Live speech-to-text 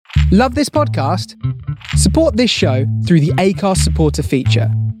Love this podcast? Support this show through the Acast supporter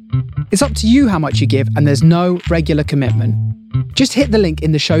feature. It's up to you how much you give, and there's no regular commitment. Just hit the link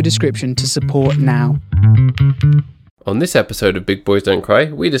in the show description to support now. On this episode of Big Boys Don't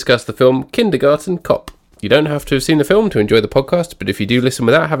Cry, we discuss the film Kindergarten Cop. You don't have to have seen the film to enjoy the podcast, but if you do listen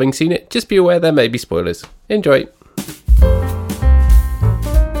without having seen it, just be aware there may be spoilers. Enjoy.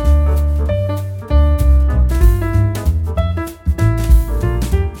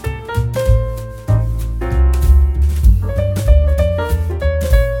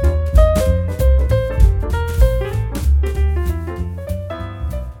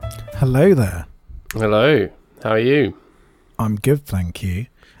 Hello there. Hello. How are you? I'm good, thank you.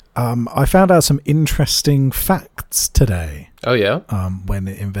 I found out some interesting facts today. Oh, yeah? When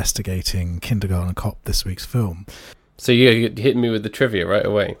investigating Kindergarten Cop, this week's film. So you're hitting me with the trivia right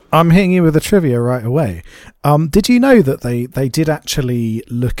away? I'm hitting you with the trivia right away. Did you know that they did actually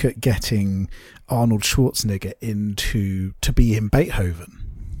look at getting Arnold Schwarzenegger to be in Beethoven?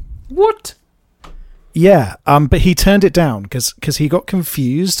 What? Yeah, but he turned it down because he got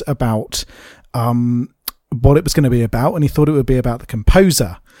confused about what it was going to be about, and he thought it would be about the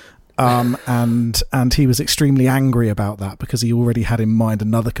composer. And he was extremely angry about that because he already had in mind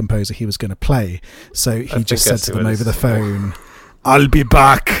another composer he was going to play. So he just said to them over the phone, "I'll be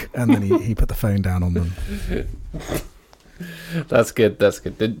back," and then he put the phone down on them. That's good.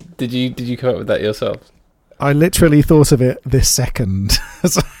 Did you come up with that yourself? I literally thought of it this second.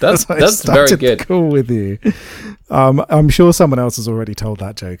 That's very good. The call with you. I'm sure someone else has already told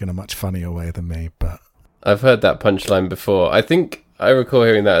that joke in a much funnier way than me, but I've heard that punchline before. I think I recall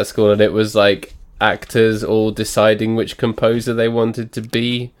hearing that at school, and it was like actors all deciding which composer they wanted to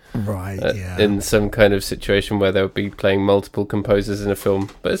be. Right, yeah. In some kind of situation where they would be playing multiple composers in a film.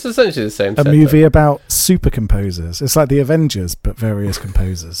 But it's essentially the same setup. Movie about super composers. It's like the Avengers, but various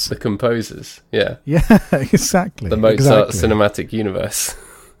composers. The composers, yeah. Yeah, exactly. The Mozart cinematic universe.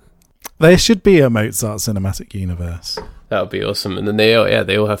 There should be a Mozart cinematic universe. That would be awesome. And then they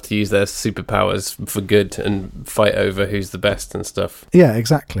all have to use their superpowers for good and fight over who's the best and stuff. Yeah,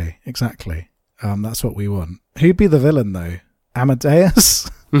 exactly. That's what we want. Who'd be the villain, though?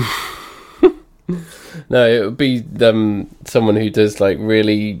 Amadeus? No, it would be someone who does like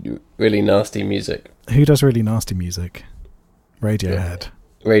really, really nasty music. Who does really nasty music? Radiohead.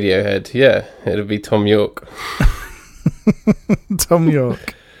 Radiohead, yeah. It'll be Tom York. Tom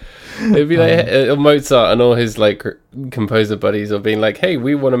York. It'd be like Mozart and all his like composer buddies are being like, "Hey,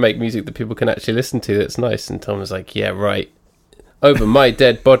 we want to make music that people can actually listen to that's nice." And Tom was like, "Yeah, right. Over my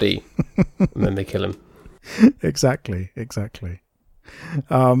dead body." And then they kill him. Exactly.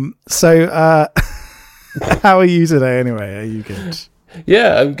 So, how are you today anyway? Are you good?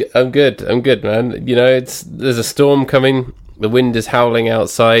 Yeah, I'm good, man. You know, there's a storm coming. The wind is howling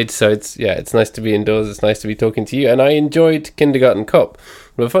outside, so it's nice to be indoors. It's nice to be talking to you. And I enjoyed Kindergarten Cop.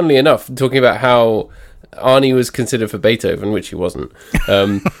 Well, funnily enough, talking about how Arnie was considered for Beethoven, which he wasn't.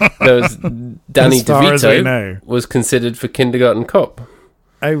 There was Danny DeVito was considered for Kindergarten Cop.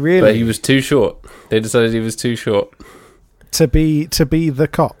 Oh, really? But he was too short. They decided he was too short to be the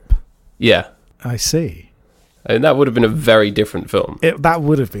cop. Yeah, I see. And that would have been a very different film. That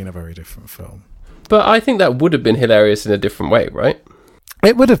would have been a very different film. But I think that would have been hilarious in a different way, right?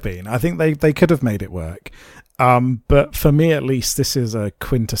 It would have been. I think they could have made it work. But for me, at least, this is a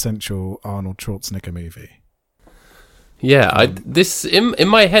quintessential Arnold Schwarzenegger movie. Yeah, in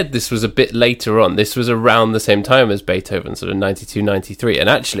my head, this was a bit later on. This was around the same time as Beethoven, sort of 92, 93. And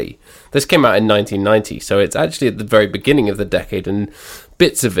actually, this came out in 1990, so it's actually at the very beginning of the decade, and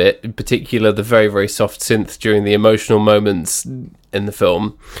bits of it, in particular the very, very soft synth during the emotional moments in the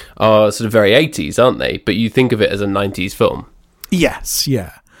film, are sort of very 80s, aren't they? But you think of it as a 90s film. Yes,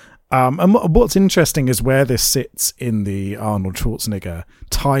 yeah. And what's interesting is where this sits in the Arnold Schwarzenegger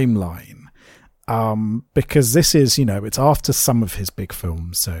timeline. Because this is, it's after some of his big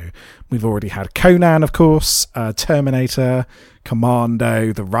films. So we've already had Conan, of course, Terminator,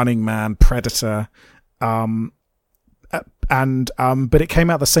 Commando, The Running Man, Predator. But it came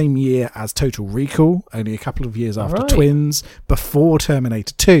out the same year as Total Recall, only a couple of years after Twins, before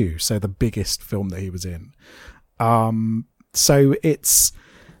Terminator 2, so the biggest film that he was in. So it's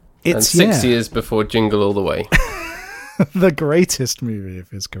and 6 years before Jingle All the Way. The greatest movie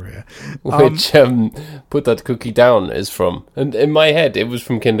of his career. Which Put That Cookie Down is from. And in my head, it was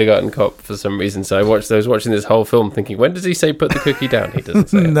from Kindergarten Cop for some reason. So I was watching this whole film thinking, when does he say put the cookie down? He doesn't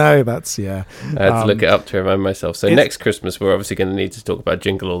say it. No, that's, yeah. I had to look it up to remind myself. So next Christmas, we're obviously going to need to talk about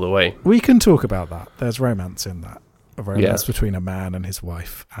Jingle All the Way. We can talk about that. There's romance in that. A romance between a man and his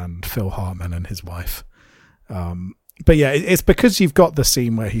wife, and Phil Hartman and his wife. But yeah, it's because you've got the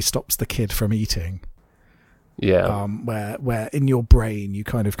scene where he stops the kid from eating. Yeah. Where in your brain you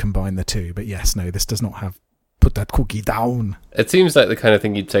kind of combine the two. But yes, no, this does not have put that cookie down. It seems like the kind of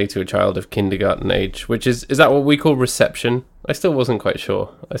thing you'd say to a child of kindergarten age, which is that what we call reception? I still wasn't quite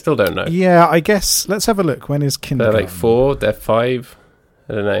sure. I still don't know. Yeah, I guess. Let's have a look. When is kindergarten? They're like 4, they're 5.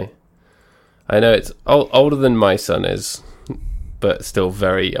 I don't know. I know it's older than my son is, but still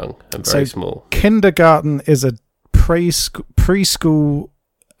very young and very small. Kindergarten is a preschool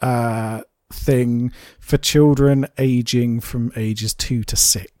thing for children aging from ages 2 to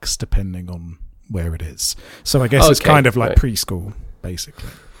 6, depending on where it is. So I guess it's kind of like preschool, basically.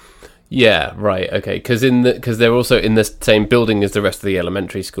 Yeah, right. Okay, because they're also in the same building as the rest of the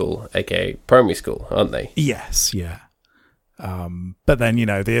elementary school, aka primary school, aren't they? Yes, yeah. But then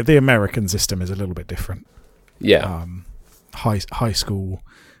the American system is a little bit different. Yeah. High school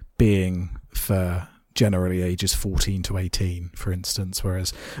being for generally ages 14 to 18, for instance,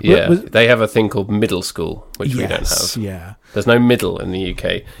 whereas they have a thing called middle school, which we don't have. Yeah, there's no middle in the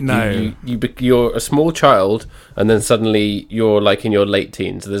UK. No, you're a small child, and then suddenly you're like in your late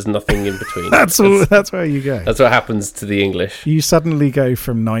teens. There's nothing in between. That's where you go. That's what happens to the English. You suddenly go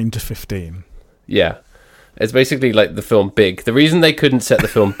from 9 to 15. Yeah. It's basically like the film Big. The reason they couldn't set the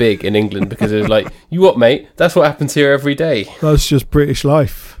film Big in England because it was like, you what, mate? That's what happens here every day. That's just British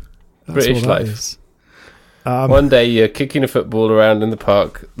life. British life. One day you're kicking a football around in the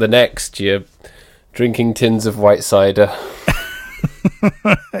park. The next you're drinking tins of white cider.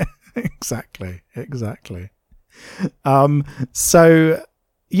 Exactly. So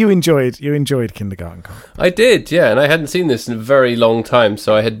you enjoyed Kindergarten Cop? I did, yeah, and I hadn't seen this in a very long time,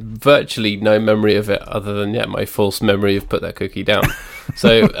 so I had virtually no memory of it other than my false memory of Put That Cookie Down.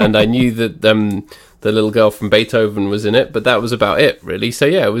 So, and I knew that the little girl from Beethoven was in it, but that was about it, really. So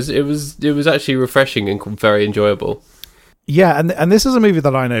yeah, it was actually refreshing and very enjoyable. Yeah, and this is a movie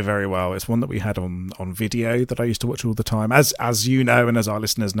that I know very well. It's one that we had on video that I used to watch all the time. As you know, and as our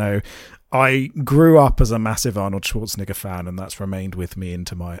listeners know, I grew up as a massive Arnold Schwarzenegger fan, and that's remained with me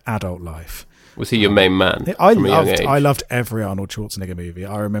into my adult life. Was he your main man? I loved every Arnold Schwarzenegger movie.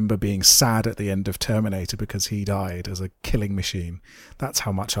 I remember being sad at the end of Terminator because he died as a killing machine. That's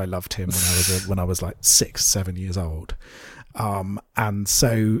how much I loved him when I was like 6, 7 years old. And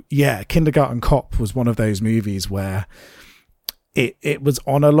so yeah, Kindergarten Cop was one of those movies where it was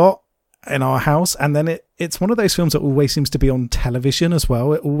on a lot in our house, and then it's one of those films that always seems to be on television as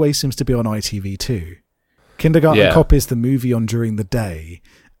well. It always seems to be on ITV2. Kindergarten Cop is the movie on during the day,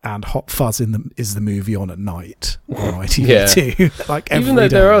 and Hot Fuzz is the movie on at night on ITV2. Like even though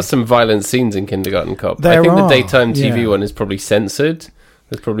there are some violent scenes in Kindergarten Cop, I think the daytime TV one is probably censored.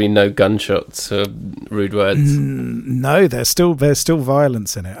 There's probably no gunshots or rude words. No, there's still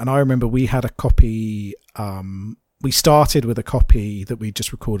violence in it. And I remember we had a copy. We started with a copy that we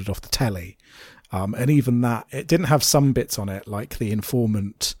just recorded off the telly, and even that, it didn't have some bits on it, like the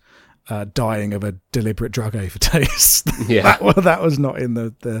informant dying of a deliberate drug overdose. Yeah, that was not in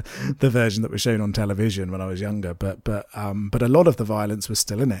the version that was shown on television when I was younger. But a lot of the violence was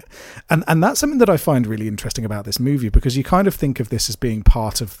still in it, and that's something that I find really interesting about this movie, because you kind of think of this as being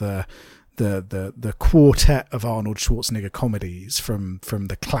part of the quartet of Arnold Schwarzenegger comedies from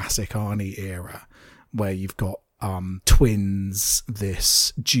the classic Arnie era, where you've got Twins,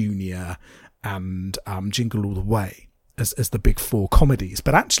 this, Junior, and Jingle All the Way as the big four comedies.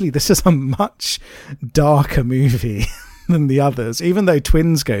 But actually, this is a much darker movie than the others. Even though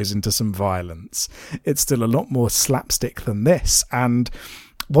Twins goes into some violence, it's still a lot more slapstick than this. And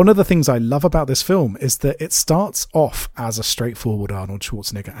one of the things I love about this film is that it starts off as a straightforward Arnold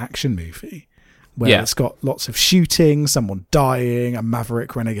Schwarzenegger action movie, where it's got lots of shooting, someone dying, a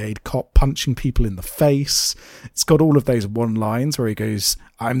maverick renegade cop punching people in the face. It's got all of those one lines where he goes,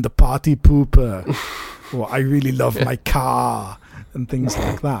 "I'm the party pooper," or "I really love my car," and things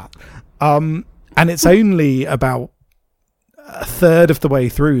like that. And it's only about a third of the way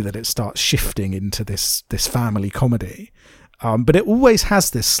through that it starts shifting into this family comedy. But it always has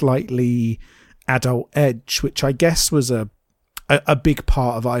this slightly adult edge, which I guess was a big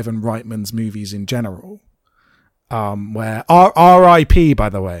part of Ivan Reitman's movies in general, where R.I.P. by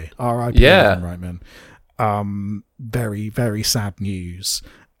the way, R.I.P. Ivan Reitman. Very, very sad news.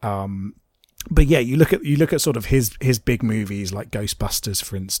 But yeah, you look at sort of his big movies like Ghostbusters,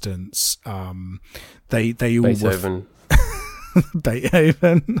 for instance. They all Beethoven.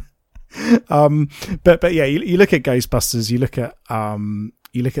 Beethoven. But yeah, you look at Ghostbusters, you look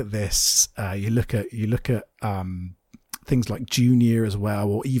at this, you look at things like Junior as well,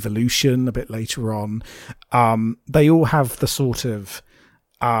 or Evolution a bit later on. They all have the sort of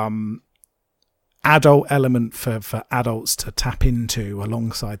adult element for adults to tap into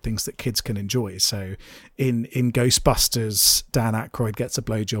alongside things that kids can enjoy. So in Ghostbusters, Dan Aykroyd gets a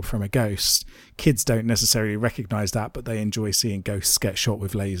blowjob from a ghost. Kids don't necessarily recognize that, but they enjoy seeing ghosts get shot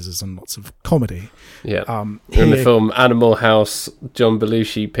with lasers and lots of comedy. Yeah. In the film Animal House, John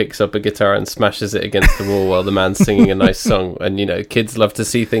Belushi picks up a guitar and smashes it against the wall while the man's singing a nice song. And, kids love to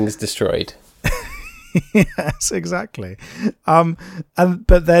see things destroyed. Yes, exactly.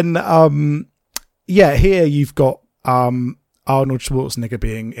 Here you've got Arnold Schwarzenegger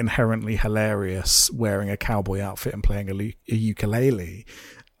being inherently hilarious, wearing a cowboy outfit and playing a ukulele.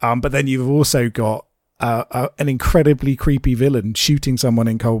 But then you've also got an incredibly creepy villain shooting someone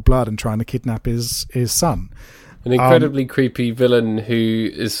in cold blood and trying to kidnap his son. An incredibly creepy villain who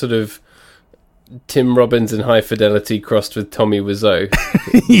is sort of Tim Robbins in High Fidelity crossed with Tommy Wiseau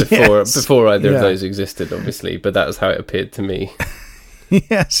before either of those existed, obviously, but that was how it appeared to me.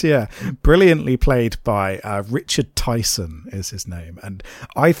 Yes, yeah. Brilliantly played by Richard Tyson is his name. And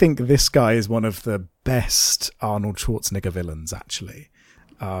I think this guy is one of the best Arnold Schwarzenegger villains, actually.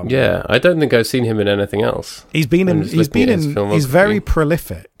 I don't think I've seen him in anything else. He's very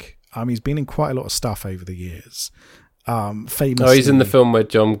prolific. He's been in quite a lot of stuff over the years. Famously, he's in the film where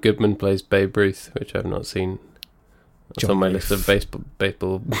John Goodman plays Babe Ruth, which I've not seen. It's on my list of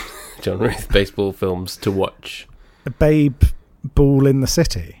baseball John Ruth baseball films to watch. Babe Ball in the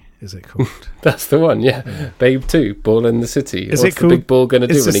City, is it called? That's the one, yeah. Babe 2, Ball in the City. What's the big ball going to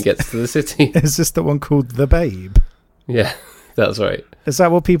do when he gets to the city? Is this the one called The Babe? Yeah, that's right. Is that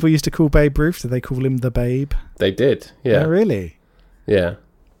what people used to call Babe Ruth? Did they call him The Babe? They did, yeah. Oh, really? Yeah.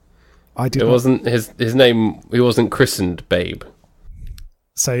 Wasn't his name, he wasn't christened Babe.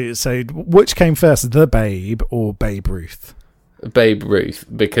 So which came first, The Babe or Babe Ruth? Babe Ruth,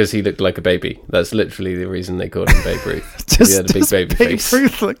 because he looked like a baby. That's literally the reason they called him Babe Ruth. He had a big baby face. Babe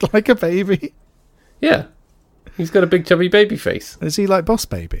Ruth look like a baby? Yeah. He's got a big chubby baby face. Is he like Boss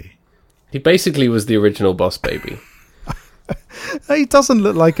Baby? He basically was the original Boss Baby. He doesn't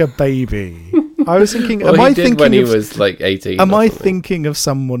look like a baby. I was thinking, when he was like 18. Am I thinking of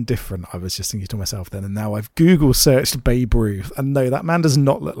someone different? I was just thinking to myself then, and now I've Google searched Babe Ruth, and no, that man does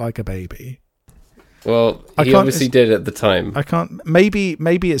not look like a baby. Well, he obviously did at the time. I can't. Maybe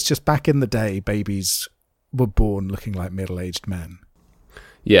it's just back in the day, babies were born looking like middle-aged men.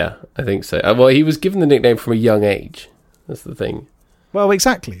 Yeah, I think so. Well, he was given the nickname from a young age. That's the thing. Well,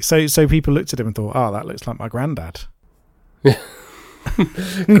 exactly. So people looked at him and thought, "Oh, that looks like my granddad."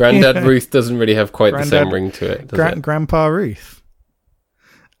 Granddad Ruth doesn't really have quite the same ring to it, does it? Grandpa Ruth.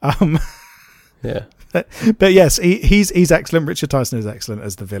 Yeah. But yes, he's excellent. Richard Tyson is excellent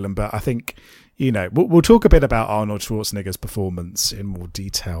as the villain. But I think, we'll talk a bit about Arnold Schwarzenegger's performance in more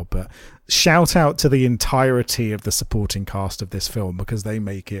detail. But shout out to the entirety of the supporting cast of this film, because they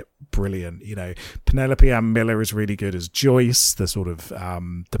make it brilliant. Penelope Ann Miller is really good as Joyce, the sort of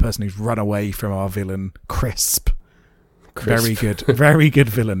the person who's run away from our villain, Crisp. Very good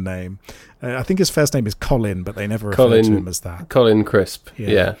villain name. I think his first name is Colin, but they never refer to him as that. Colin Crisp.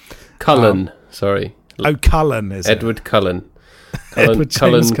 Yeah. Cullen. Sorry. Oh, Cullen is Edward Cullen.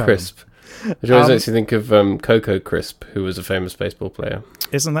 Cullen Crisp. Which always makes you think of Coco Crisp, who was a famous baseball player.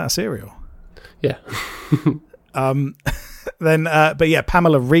 Isn't that a cereal? Yeah. But yeah,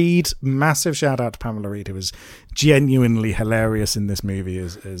 Pamela Reed. Massive shout out to Pamela Reed, who was genuinely hilarious in this movie.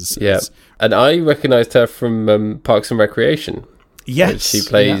 And I recognised her from Parks and Recreation. Yes, she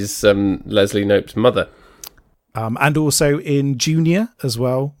plays Leslie Knope's mother. And also in Junior as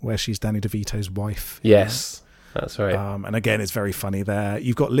well, where she's Danny DeVito's wife. Yes, that's right. And again, it's very funny there.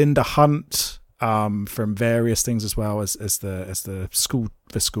 You've got Linda Hunt from various things as well as the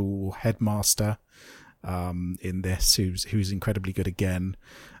school headmaster in this, who's incredibly good again.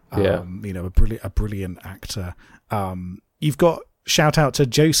 A brilliant actor. You've got shout out to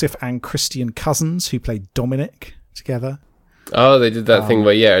Joseph and Christian Cousins, who played Dominic together. Oh, they did that thing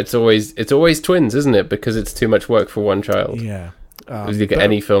where it's always twins, isn't it? Because it's too much work for one child. Yeah. If you get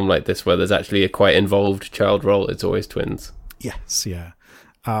any film like this where there's actually a quite involved child role, it's always twins. Yes, yeah.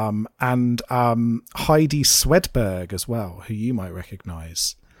 And Heidi Swedberg as well, who you might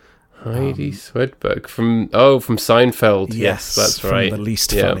recognise. Heidi Swedberg from Seinfeld. Yes, that's right. From the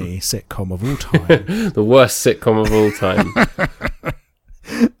least funny sitcom of all time. The worst sitcom of all time.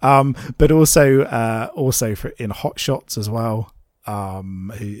 But also in Hot Shots as well.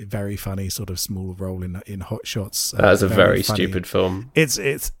 Very funny sort of small role in Hot Shots. That's a very stupid film.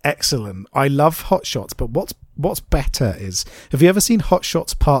 It's excellent. I love Hot Shots, but what's better is, have you ever seen Hot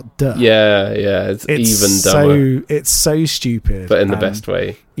Shots Part 2? Yeah, it's even dumber. It's so stupid, but in the best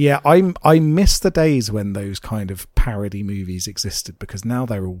way. Yeah, I miss the days when those kind of parody movies existed, because now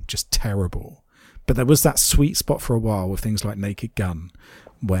they're all just terrible. But there was that sweet spot for a while with things like Naked Gun,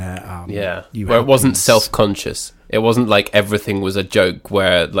 where where it wasn't self-conscious. It wasn't like everything was a joke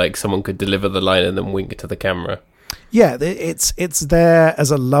where like someone could deliver the line and then wink it to the camera. Yeah, it's there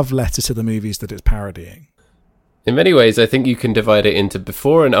as a love letter to the movies that it's parodying. In many ways, I think you can divide it into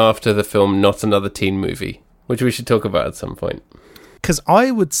before and after the film Not Another Teen Movie, which we should talk about at some point. Because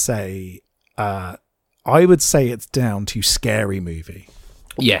I would say it's down to Scary Movie.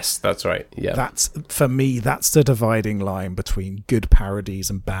 Yes, that's right. Yeah, that's for me. That's the dividing line between good parodies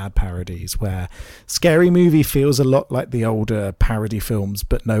and bad parodies. Where Scary Movie feels a lot like the older parody films,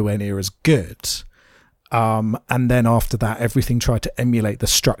 but nowhere near as good. And then after that, everything tried to emulate the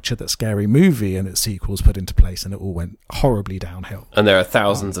structure that Scary Movie and its sequels put into place, and it all went horribly downhill. And there are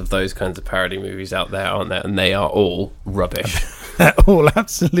thousands of those kinds of parody movies out there, aren't there? And they are all rubbish. They're all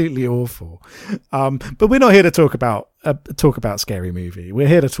absolutely awful. But we're not here to talk about Scary Movie. We're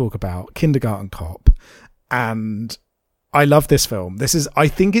here to talk about Kindergarten Cop. And I love this film. I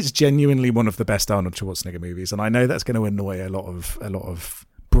think it's genuinely one of the best Arnold Schwarzenegger movies, and I know that's going to annoy a lot of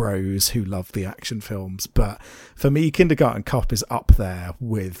bros who love the action films, but for me, Kindergarten Cop is up there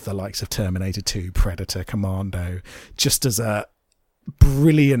with the likes of Terminator 2, Predator, Commando, just as a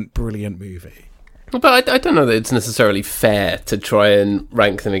brilliant movie. But I don't know that it's necessarily fair to try and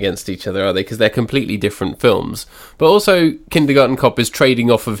rank them against each other, are they? Because they're completely different films. But also, Kindergarten Cop is trading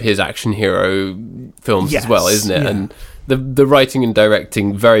off of his action hero films as well, isn't it? Yeah. And the writing and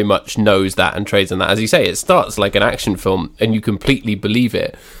directing very much knows that and trades on that. As you say, it starts like an action film and you completely believe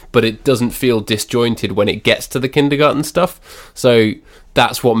it, but it doesn't feel disjointed when it gets to the kindergarten stuff. So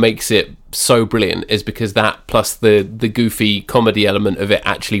that's what makes it so brilliant, is because that plus the goofy comedy element of it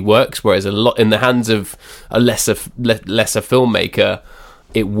actually works, whereas a lot in the hands of a lesser filmmaker,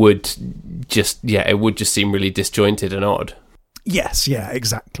 it would just seem really disjointed and odd. Yes, yeah,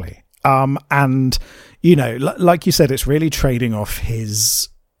 exactly. And you know, like you said, it's really trading off his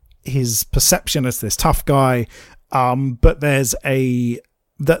perception as this tough guy, but there's the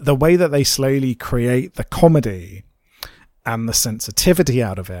way that they slowly create the comedy and the sensitivity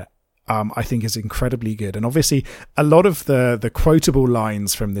out of it, I think is incredibly good. And obviously, a lot of the quotable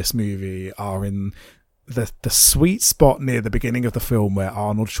lines from this movie are in the sweet spot near the beginning of the film where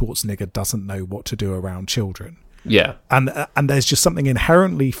Arnold Schwarzenegger doesn't know what to do around children. Yeah, and there's just something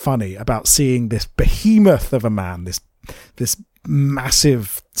inherently funny about seeing this behemoth of a man, this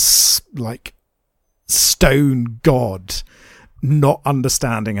massive like stone god, not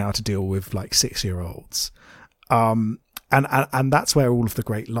understanding how to deal with like 6-year-olds. And that's where all of the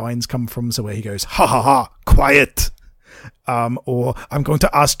great lines come from. So where he goes, ha ha ha, quiet. Or I'm going to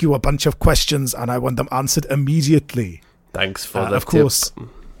ask you a bunch of questions and I want them answered immediately. Thanks for the tip.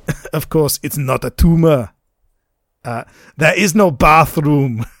 Of course, it's not a tumor. There is no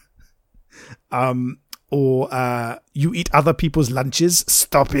bathroom. Or you eat other people's lunches.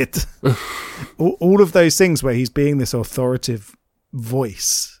 Stop it. all of those things where he's being this authoritative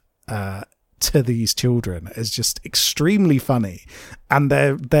voice to these children is just extremely funny. And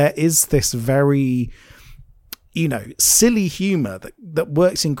there is this very, silly humor that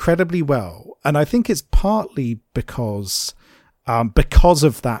works incredibly well. And I think it's partly because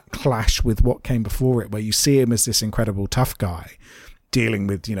of that clash with what came before it, where you see him as this incredible tough guy dealing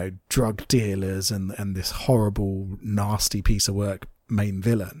with, drug dealers and this horrible, nasty piece of work main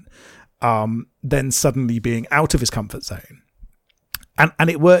villain, then suddenly being out of his comfort zone. And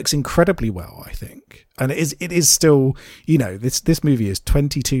it works incredibly well, I think. And it is still, this movie is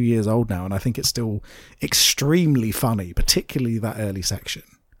 22 years old now, and I think it's still extremely funny, particularly that early section.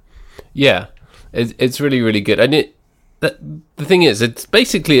 Yeah, it's really, really good. And the thing is, it's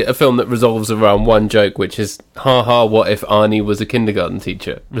basically a film that resolves around one joke, which is, ha, what if Arnie was a kindergarten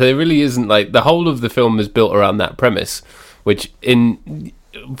teacher? There really isn't, the whole of the film is built around that premise, which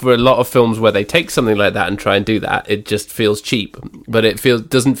for a lot of films where they take something like that and try and do that, it just feels cheap. But it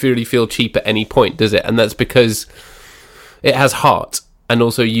doesn't really feel cheap at any point, does it? And that's because it has heart, and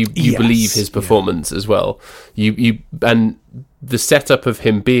also you believe his performance as well. And the setup of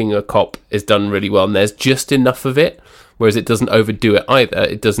him being a cop is done really well, and there's just enough of it, whereas it doesn't overdo it either.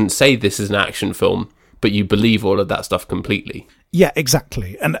 It doesn't say this is an action film, but you believe all of that stuff completely. Yeah,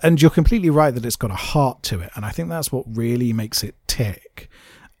 exactly. And you're completely right that it's got a heart to it, and I think that's what really makes it tick.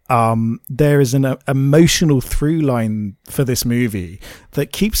 There is an emotional through line for this movie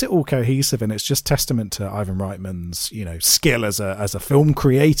that keeps it all cohesive, and it's just testament to Ivan Reitman's, skill as a film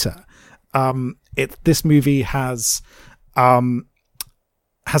creator. This movie has a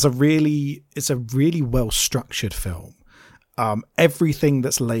really well structured film. Everything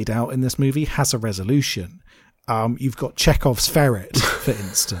that's laid out in this movie has a resolution. You've got Chekhov's ferret, for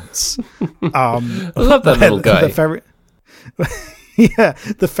instance. I love that little guy. The ferret. Yeah,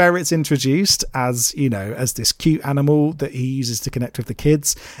 the ferret's introduced as, as this cute animal that he uses to connect with the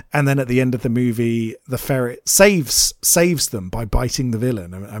kids, and then at the end of the movie, the ferret saves them by biting the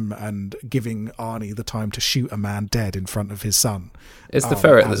villain and giving Arnie the time to shoot a man dead in front of his son. It's the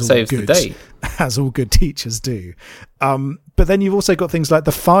ferret that saves the day, as all good teachers do. But then you've also got things like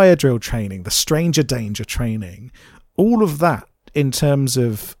the fire drill training, the stranger danger training, all of that in terms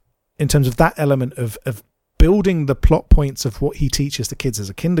of that element of building the plot points of what he teaches the kids as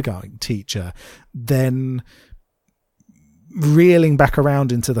a kindergarten teacher, then reeling back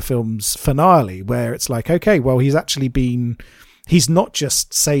around into the film's finale, where it's like, okay, well, he's not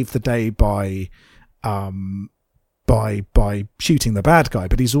just saved the day by shooting the bad guy,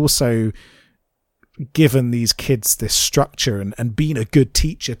 but he's also given these kids this structure and been a good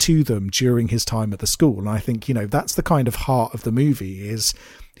teacher to them during his time at the school. And I think, that's the kind of heart of the movie, is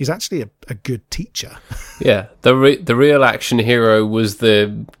he's actually a good teacher. Yeah, the real action hero was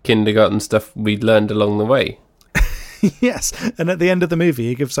the kindergarten stuff we learned along the way. Yes, and at the end of the movie,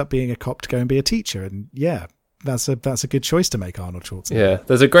 he gives up being a cop to go and be a teacher, and yeah, that's a good choice to make, Arnold Schwarzenegger. Yeah,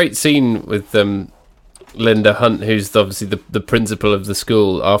 there's a great scene with Linda Hunt, who's obviously the principal of the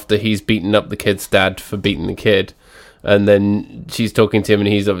school, after he's beaten up the kid's dad for beating the kid. And then she's talking to him, and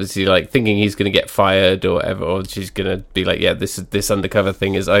he's obviously like thinking he's going to get fired or whatever, or she's going to be like, yeah, this undercover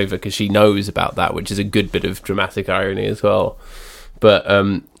thing is over, because she knows about that, which is a good bit of dramatic irony as well. But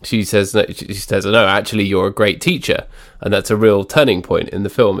she says, no, actually, you're a great teacher. And that's a real turning point in the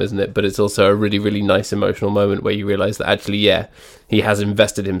film, isn't it? But it's also a really, really nice emotional moment where you realise that actually, yeah, he has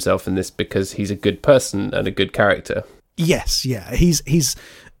invested himself in this because he's a good person and a good character. Yes, yeah. He's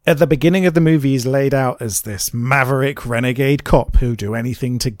at the beginning of the movie, he's laid out as this maverick renegade cop who'll do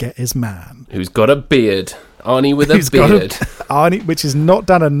anything to get his man. Who's got a beard. Arnie with a beard. Arnie, which is not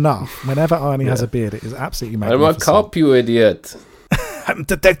done enough. Whenever Arnie has a beard, it is absolutely magnificent. I'm a cop, you idiot. I'm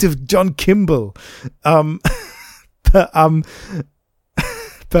Detective John Kimball. But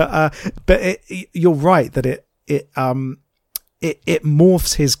you're right that it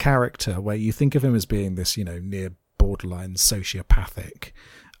morphs his character, where you think of him as being this, near borderline sociopathic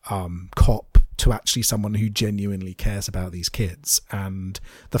cop, to actually someone who genuinely cares about these kids. And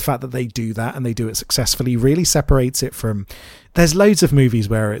the fact that they do that, and they do it successfully, really separates it from, there's loads of movies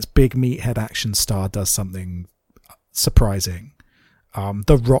where it's big meathead action star does something surprising.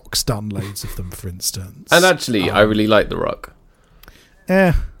 The Rock's done loads of them, for instance. And actually, I really like The Rock.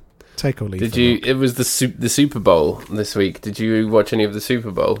 Yeah, take or leave. Did you? It was the Super Bowl this week. Did you watch any of the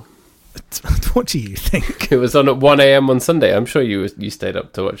Super Bowl? What do you think? It was on at 1 a.m. on Sunday. I'm sure you stayed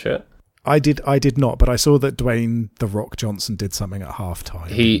up to watch it. I did not, but I saw that Dwayne "The Rock" Johnson did something at halftime.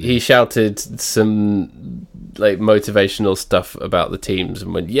 He shouted some like motivational stuff about the teams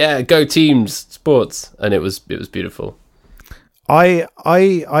and went, "Yeah, go teams, sports," and it was beautiful. I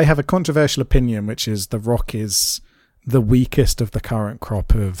have a controversial opinion, which is The Rock is the weakest of the current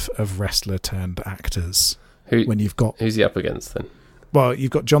crop of wrestler turned actors. Who's he up against then? Well,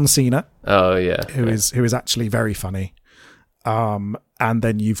 you've got John Cena. Oh yeah, who is actually very funny. And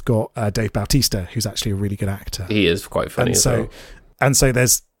then you've got Dave Bautista, who's actually a really good actor. He is quite funny as well. And so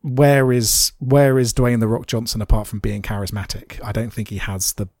there's where is Dwayne "The Rock" Johnson apart from being charismatic? I don't think he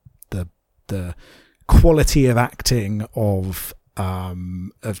has the quality of acting of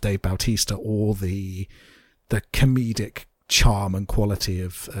Dave Bautista, or the comedic charm and quality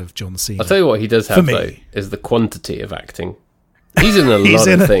of John Cena. I'll tell you what he does have, though, is the quantity of acting. He's in a lot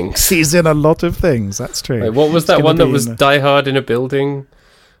of things. He's in a lot of things, that's true. Like, what was that one that was Die Hard in a building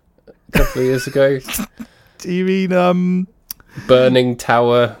a couple of years ago? Do you mean Burning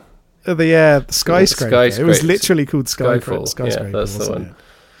Tower? The Skyscraper. It was literally called Skyscraper. Yeah, that's the one.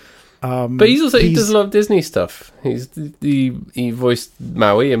 But he does a lot of Disney stuff. He voiced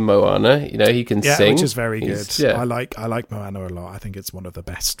Maui in Moana. He can sing, which is very good. Yeah. I like Moana a lot. I think it's one of the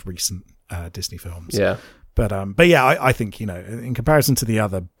best recent Disney films. Yeah. But yeah, I think, in comparison to the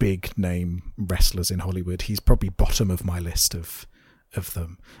other big name wrestlers in Hollywood, he's probably bottom of my list of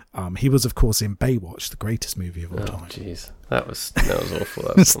them. He was, of course, in Baywatch, the greatest movie of all time. Jeez, that was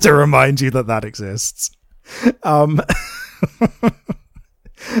awful. Just to remind you that exists. But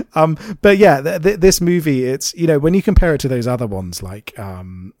yeah, this movie, it's, when you compare it to those other ones, like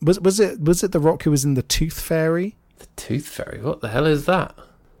was it The Rock who was in The Tooth Fairy? The Tooth Fairy? What the hell is that?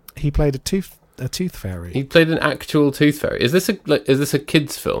 He played a tooth fairy. He played an actual tooth fairy. Is this a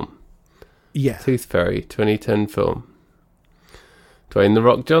kids film? Yeah. Tooth Fairy, 2010 film. Dwayne "The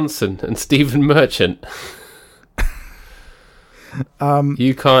Rock" Johnson and Stephen Merchant.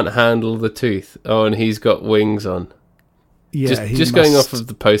 You can't handle the tooth. Oh, and he's got wings on. Yeah, just going off of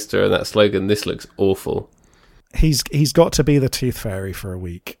the poster and that slogan, this looks awful. He's got to be the Tooth Fairy for a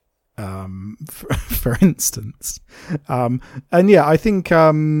week, for instance. And yeah, I think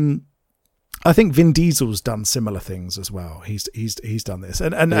Vin Diesel's done similar things as well. He's done this,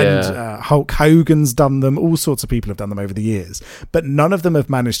 and Hulk Hogan's done them. All sorts of people have done them over the years, but none of them have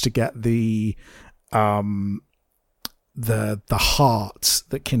managed to get the heart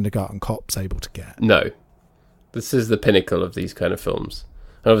that Kindergarten Cop's able to get. No, this is the pinnacle of these kind of films.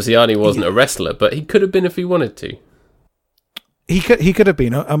 And obviously, Arnie wasn't a wrestler, but he could have been if he wanted to. He could have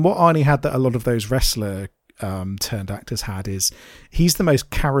been, and what Arnie had that a lot of those wrestler turned actors had is he's the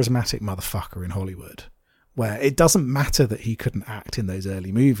most charismatic motherfucker in Hollywood. Where it doesn't matter that he couldn't act in those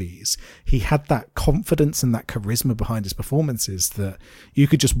early movies, he had that confidence and that charisma behind his performances that you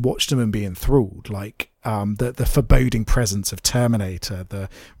could just watch them and be enthralled. Like the foreboding presence of Terminator, the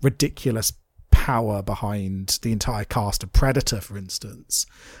ridiculous power behind the entire cast of Predator, for instance.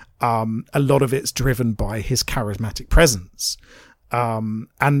 A lot of it's driven by his charismatic presence.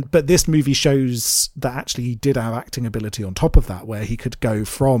 But this movie shows that actually he did have acting ability on top of that, where he could go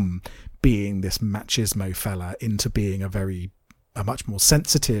from being this machismo fella into being a much more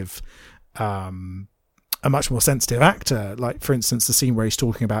sensitive actor. Like, for instance, the scene where he's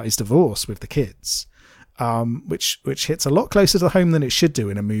talking about his divorce with the kids. Which hits a lot closer to home than it should do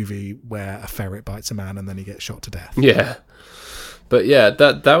in a movie where a ferret bites a man and then he gets shot to death. Yeah. But yeah,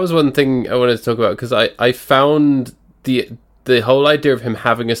 that was one thing I wanted to talk about, because I found the whole idea of him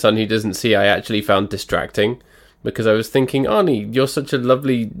having a son he doesn't see, I actually found distracting, because I was thinking, Arnie, you're such a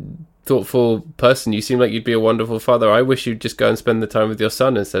lovely, thoughtful person. You seem like you'd be a wonderful father. I wish you'd just go and spend the time with your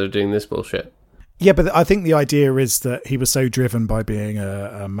son instead of doing this bullshit. Yeah, but I think the idea is that he was so driven by being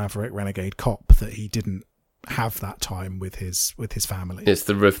a maverick renegade cop that he didn't have that time with his family. It's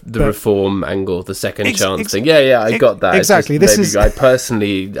the reform angle, the second chance thing. Yeah, I got that. Exactly. I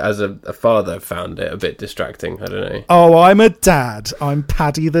personally, as a father, found it a bit distracting. I don't know. Oh, I'm a dad. I'm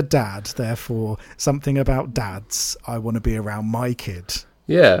Paddy the dad. Therefore, something about dads. I want to be around my kid.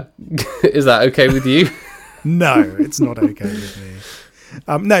 Yeah. Is that okay with you? No, it's not okay with me.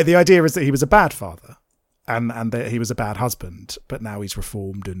 No, the idea is that he was a bad father and that he was a bad husband, but now he's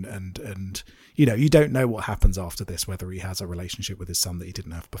reformed and you don't know what happens after this, whether he has a relationship with his son that he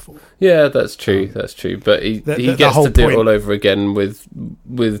didn't have before. Yeah, that's true. But he gets to do it all over again with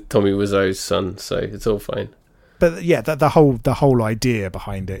Tommy Wiseau's son, so it's all fine. But yeah, the whole idea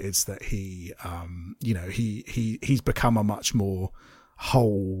behind it is that he he's become a much more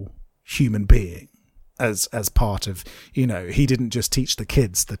whole human being. As part of, he didn't just teach the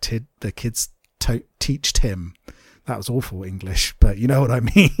kids, the kids teached him. That was awful English, but you know what I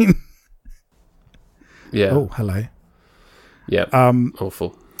mean. Yeah. Oh, hello. Yeah.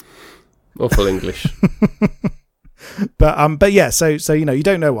 Awful English. But yeah. So you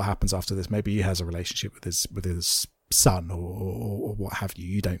don't know what happens after this. Maybe he has a relationship with his son or what have you.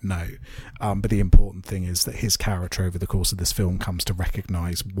 You don't know. But the important thing is that his character over the course of this film comes to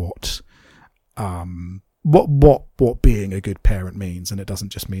recognise what being a good parent means, and it doesn't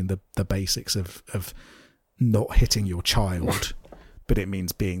just mean the basics of not hitting your child, but it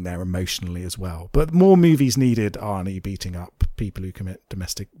means being there emotionally as well. But more movies needed Arnie beating up people who commit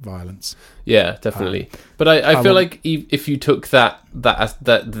domestic violence. Yeah, definitely. But I feel like if you took that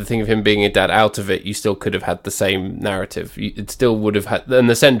the thing of him being a dad out of it, you still could have had the same narrative. It still would have had, and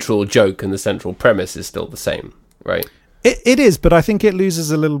the central joke and the central premise is still the same, right? It is, but I think it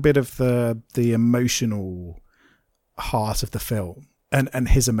loses a little bit of the emotional heart of the film and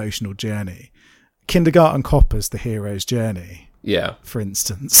his emotional journey. Kindergarten Cop as the hero's journey, yeah, for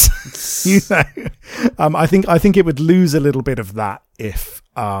instance. I think it would lose a little bit of that if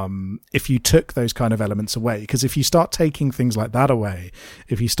you took those kind of elements away. Because if you start taking things like that away,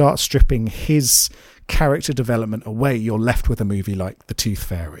 if you start stripping his character development away, you're left with a movie like The Tooth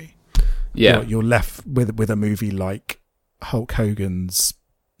Fairy. Yeah, you're left with a movie like Hulk Hogan's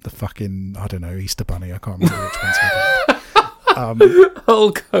the fucking, I don't know, Easter Bunny. I can't remember which one's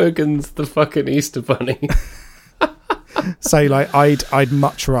Hulk Hogan's the fucking Easter Bunny. So like I'd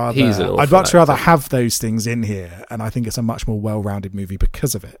much rather have those things in here, and I think it's a much more well-rounded movie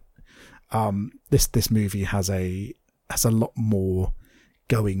because of it. This movie has a lot more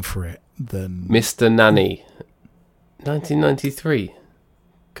going for it than Mr. Nanny, 1993.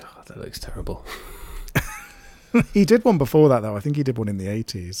 God, that looks terrible. He did one before that, though. I think he did one in the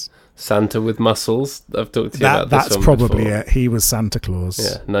 80s. Santa with Muscles. I've talked to you about this one. That's probably before. it. He was Santa Claus.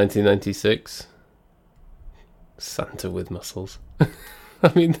 Yeah, 1996. Santa with Muscles.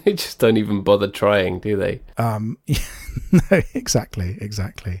 I mean, they just don't even bother trying, do they? No,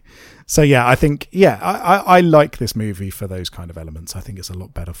 exactly. So yeah, I think I like this movie for those kind of elements. I think it's a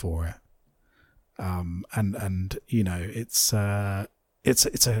lot better for it. And you know, it's a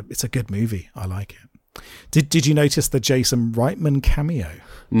good movie. I like it. Did you notice the Jason Reitman cameo?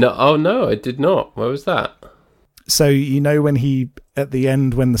 No, oh no, I did not. Where was that? So you know when he at the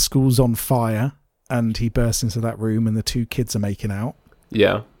end when the school's on fire and he bursts into that room and the two kids are making out.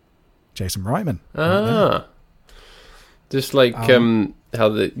 Yeah, Jason Reitman. Ah, just like how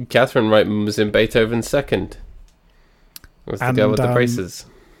the Catherine Reitman was in Beethoven's Second. Was the girl with the braces?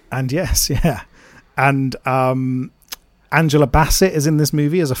 And yes, yeah, and Angela Bassett is in this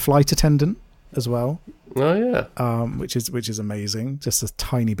movie as a flight attendant as well. Oh yeah, which is amazing. Just a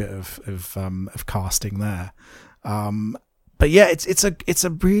tiny bit of casting there. But yeah, it's a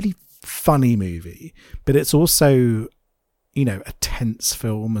really funny movie, but it's also, you know, a tense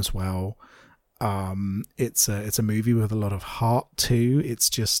film as well. It's a movie with a lot of heart too. It's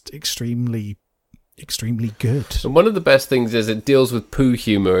just extremely good. And one of the best things is it deals with poo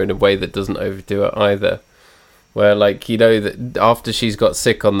humor in a way that doesn't overdo it either. Where, like, you know, that after she's got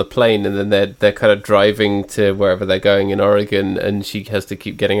sick on the plane and then they're kind of driving to wherever they're going in Oregon and she has to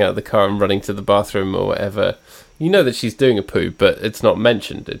keep getting out of the car and running to the bathroom or whatever. You know that she's doing a poo, but it's not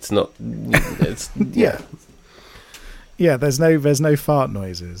mentioned. It's not... It's yeah. Yeah, there's no fart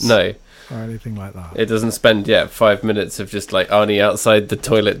noises. No. Or anything like that. It doesn't spend, 5 minutes of just, like, Arnie outside the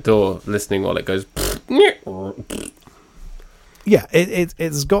toilet door listening while it goes... Yeah,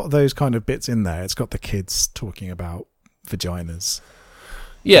 it's got those kind of bits in there. It's got the kids talking about vaginas.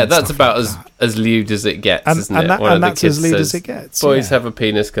 Yeah, that's about as lewd as it gets, isn't it? And that's as lewd as it gets. Boys have a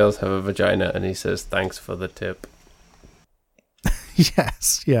penis, girls have a vagina, and he says, "Thanks for the tip."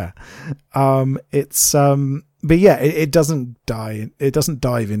 Yes, yeah. But yeah, it doesn't dive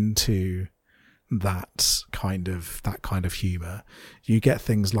into that kind of humor. You get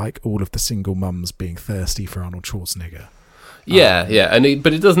things like all of the single mums being thirsty for Arnold Schwarzenegger. Yeah,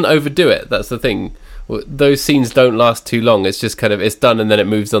 but it doesn't overdo it. That's the thing. Those scenes don't last too long. It's just kind of, it's done and then it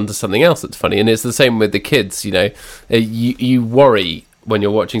moves on to something else that's funny. And it's the same with the kids, you know. You worry when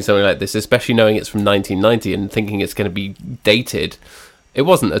you're watching something like this, especially knowing it's from 1990 and thinking it's going to be dated. It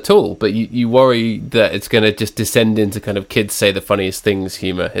wasn't at all, but you worry that it's going to just descend into kind of kids say the funniest things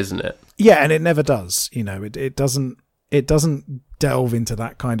humor, isn't it? Yeah, and it never does. You know, it doesn't delve into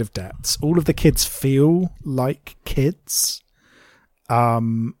that kind of depths. All of the kids feel like kids.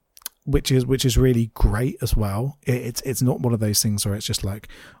 Which is really great as well. It's not one of those things where it's just like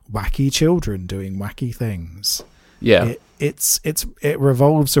wacky children doing wacky things. Yeah, it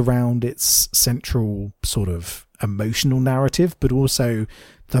revolves around its central sort of emotional narrative, but also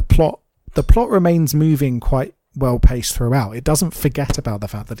the plot remains moving quite well paced throughout. It doesn't forget about the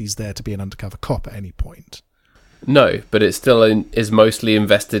fact that he's there to be an undercover cop at any point. No, but it still is mostly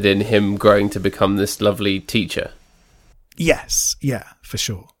invested in him growing to become this lovely teacher. Yes, yeah, for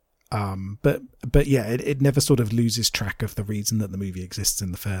sure. But yeah, it never sort of loses track of the reason that the movie exists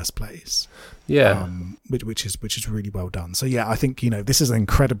in the first place. Yeah, which is really well done. So yeah, I think, you know, this is an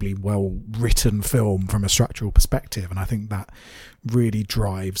incredibly well written film from a structural perspective, and I think that really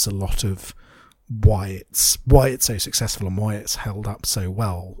drives a lot of why it's so successful and why it's held up so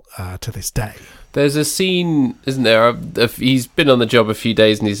well to this day. There's a scene, isn't there? He's been on the job a few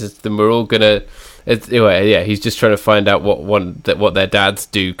days, and he says, "Then we're all gonna." He's just trying to find out what their dads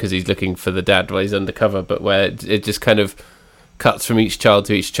do because he's looking for the dad while he's undercover. But where it just kind of cuts from each child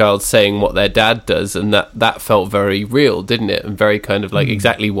to each child saying what their dad does, and that felt very real, didn't it? And very kind of like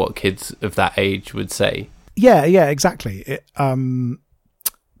exactly what kids of that age would say. Yeah, exactly.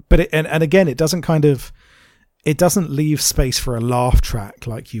 But again, it doesn't leave space for a laugh track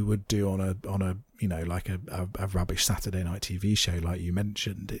like you would do on a you know, like a rubbish Saturday night TV show like you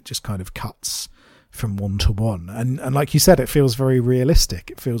mentioned. It just kind of cuts from one to one, and like you said, it feels very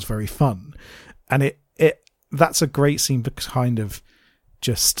realistic. It feels very fun, and that's a great scene for kind of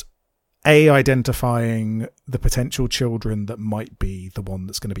just identifying the potential children that might be the one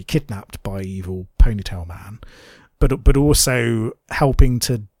that's going to be kidnapped by evil Ponytail Man, but also helping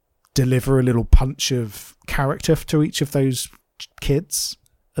to deliver a little punch of character to each of those kids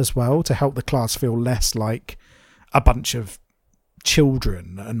as well, to help the class feel less like a bunch of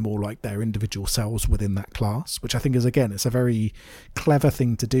children and more like their individual selves within that class, which I think is, again, it's a very clever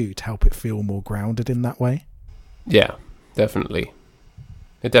thing to do to help it feel more grounded in that way. Yeah, definitely.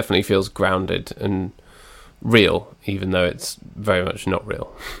 It definitely feels grounded and real, even though it's very much not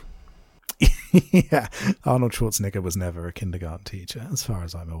real. Yeah, Arnold Schwarzenegger was never a kindergarten teacher, as far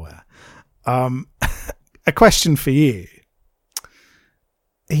as I'm aware. A question for you.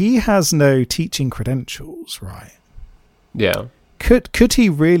 he has no teaching credentials, right? Yeah. Could he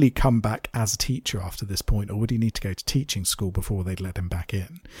really come back as a teacher after this point, or would he need to go to teaching school before they'd let him back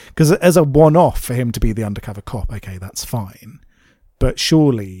in? Because as a one-off for him to be the undercover cop, okay, that's fine. But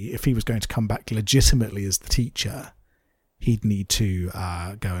surely, if he was going to come back legitimately as the teacher, he'd need to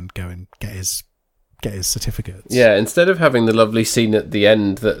go and get his certificates. Yeah, instead of having the lovely scene at the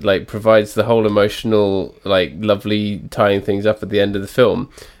end that like provides the whole emotional, like lovely tying things up at the end of the film,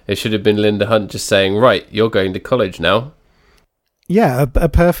 it should have been Linda Hunt just saying, "Right, you're going to college now." Yeah, a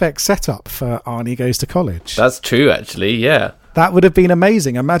perfect setup for Arnie Goes to College. That's true, actually. Yeah, that would have been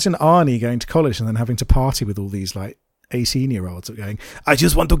amazing. Imagine Arnie going to college and then having to party with all these like 18-year-olds going, "I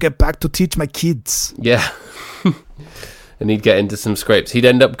just want to get back to teach my kids." Yeah. And he'd get into some scrapes. He'd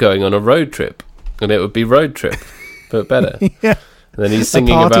end up going on a road trip, and it would be Road Trip, but better. Yeah. And then he's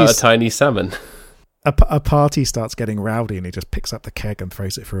singing about a tiny salmon. A party starts getting rowdy, and he just picks up the keg and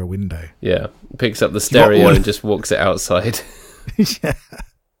throws it through a window. Yeah, picks up the stereo and just walks it outside. Yeah.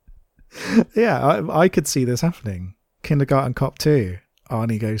 Yeah, I could see this happening. Kindergarten Cop 2,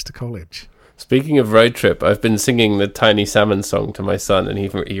 Arnie Goes to College. Speaking of Road Trip, I've been singing the Tiny Salmon song to my son, and he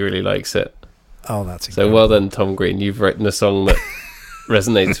really likes it. Oh, that's incredible. So well done, Tom Green. You've written a song that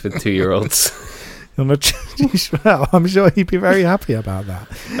resonates with 2-year-olds. Well, I'm sure he'd be very happy about that.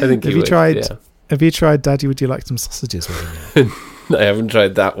 I think he would. Have you tried Daddy, Would You Like Some Sausages with him yet? I haven't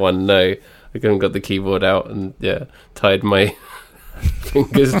tried that one, no. I haven't got the keyboard out and, tied my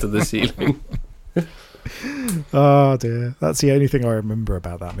fingers to the ceiling. Oh, dear. That's the only thing I remember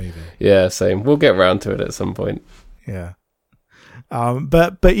about that movie. Yeah, same. We'll get round to it at some point. Yeah.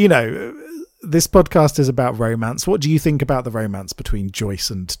 But you know, this podcast is about romance. What do you think about the romance between Joyce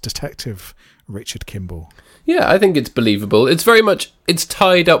and Detective Richard Kimball? Yeah, I think it's believable. It's very much, it's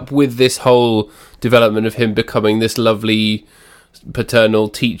tied up with this whole development of him becoming this lovely paternal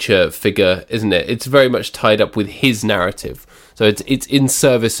teacher figure, isn't it? It's very much tied up with his narrative. So it's in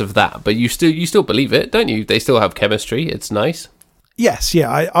service of that, but you still believe it, don't you? They still have chemistry. It's nice. Yes,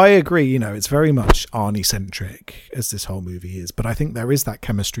 yeah, I agree. You know, it's very much Arnie-centric, as this whole movie is, but I think there is that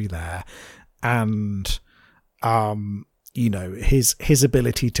chemistry there. And, you know, his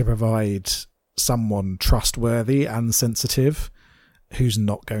ability to provide someone trustworthy and sensitive who's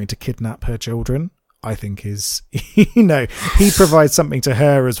not going to kidnap her children, I think is, you know, he provides something to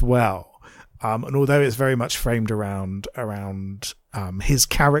her as well. And although it's very much framed around his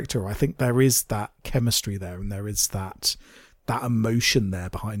character, I think there is that chemistry there, and there is that emotion there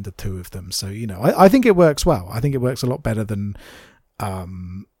behind the two of them. So, you know, I think it works well. I think it works a lot better than,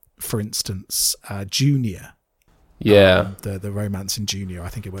 for instance, Junior. Yeah. The romance in Junior, I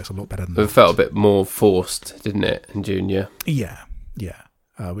think it works a lot better than that. It felt a bit more forced, didn't it, in Junior? Yeah.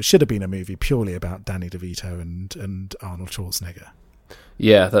 Which should have been a movie purely about Danny DeVito and Arnold Schwarzenegger.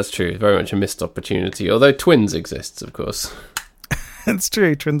 Yeah, that's true. Very much a missed opportunity. Although Twins exists, of course. It's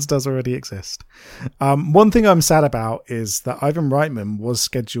true. Twins does already exist. One thing I'm sad about is that Ivan Reitman was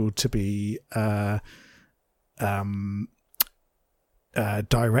scheduled to be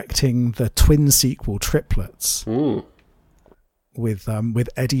directing the twin sequel Triplets. Ooh. with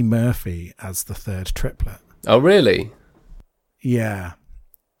Eddie Murphy as the third triplet. Oh, really? Yeah.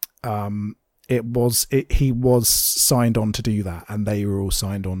 He was signed on to do that, and they were all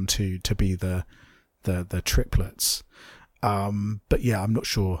signed on to be the triplets. But yeah, I'm not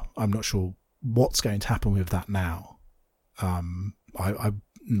sure what's going to happen with that now. I'm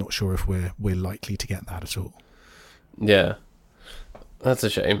not sure if we're likely to get that at all. Yeah. That's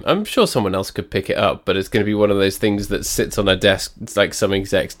a shame. I'm sure someone else could pick it up, but it's going to be one of those things that sits on a desk, it's like some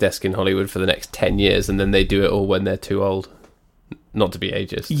exec's desk in Hollywood for the next 10 years, and then they do it all when they're too old. Not to be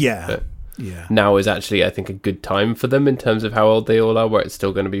ageist. Yeah. But yeah. Now is actually, I think, a good time for them in terms of how old they all are, where it's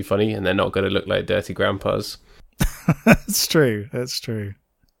still going to be funny, and they're not going to look like dirty grandpas. That's true. Yeah,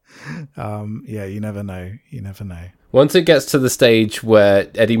 you never know. Once it gets to the stage where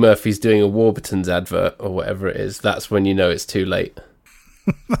Eddie Murphy's doing a Warburton's advert, or whatever it is, that's when you know it's too late.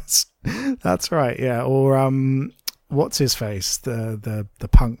 That's right, yeah. Or what's his face? The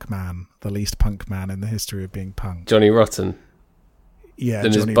punk man, the least punk man in the history of being punk. Johnny Rotten. Yeah,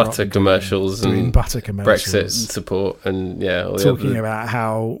 and his butter commercials doing butter commercials, Brexit support, and yeah, all talking about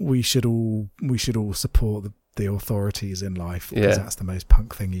how we should all support the authorities in life, because that's the most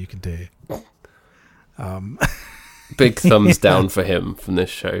punk thing you can do. Big thumbs down for him from this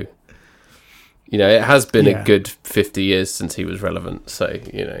show. You know, it has been a good 50 years since he was relevant, so,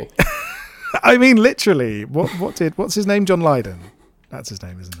 you know. I mean, literally, what's his name? John Lydon. That's his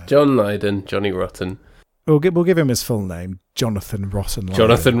name, isn't it? John Lydon, Johnny Rotten. We'll give him his full name, Jonathan Rotten Lydon.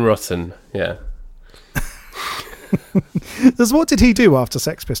 Jonathan Rotten, yeah. What did he do after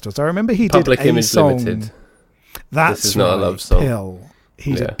Sex Pistols? I remember he Public did a Image song. Limited. That's This Is Not a Love Song. Pill.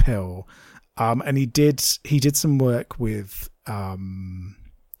 He did Pill. And he did some work with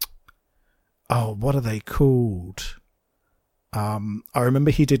what are they called? I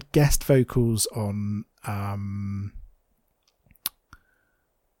remember he did guest vocals on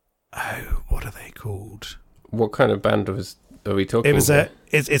what are they called? What kind of band are we talking about?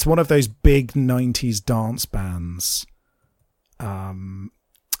 It's one of those big 90s dance bands.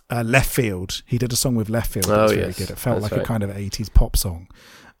 Left Field. He did a song with Left Field. That was very good. It felt like a kind of 80s pop song.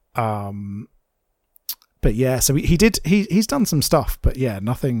 But yeah, so he's done some stuff, but yeah,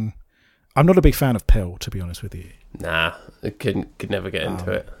 nothing. I'm not a big fan of Pill, to be honest with you. Nah, I could never get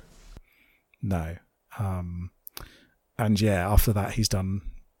into it. No. And yeah, after that he's done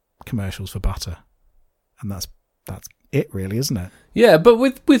commercials for butter. And that's it really, isn't it? Yeah, but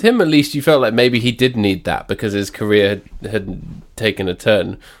with him at least you felt like maybe he did need that because his career had taken a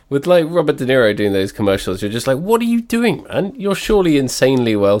turn. With like Robert De Niro doing those commercials, you're just like, what are you doing, man? You're surely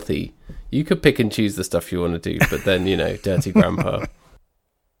insanely wealthy. You could pick and choose the stuff you want to do, but then, dirty grandpa.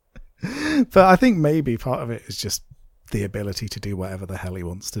 But I think maybe part of it is just the ability to do whatever the hell he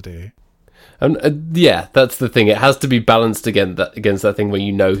wants to do. Yeah, that's the thing. It has to be balanced against that thing where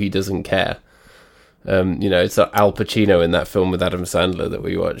he doesn't care. It's like Al Pacino in that film with Adam Sandler that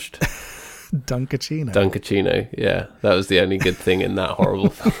we watched. Dunkachino, yeah. That was the only good thing in that horrible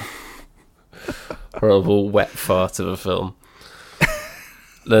film. Horrible wet fart of a film.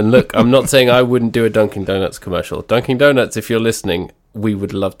 Then look, I'm not saying I wouldn't do a Dunkin' Donuts commercial. Dunkin' Donuts, if you're listening, we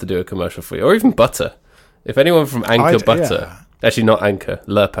would love to do a commercial for you. Or even Butter. If anyone from Anchor Butter... Yeah. Actually, not Anchor,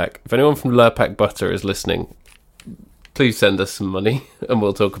 Lurpak. If anyone from Lurpak Butter is listening, please send us some money and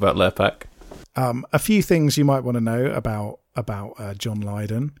we'll talk about Lurpak. A few things you might want to know about John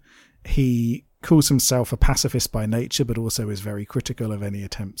Lydon. He calls himself a pacifist by nature, but also is very critical of any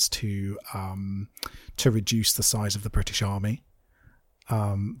attempts to reduce the size of the British Army.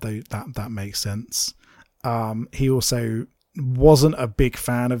 Though that makes sense. He also wasn't a big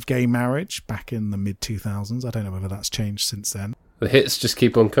fan of gay marriage back in the mid-2000s. I don't know whether that's changed since then. The hits just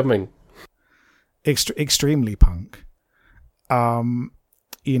keep on coming. Extremely punk.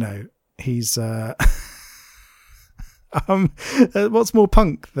 He's what's more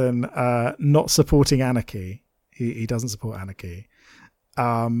punk than not supporting anarchy? He doesn't support anarchy,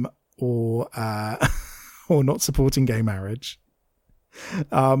 or not supporting gay marriage,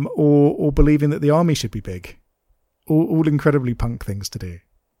 or believing that the army should be big. All incredibly punk things to do.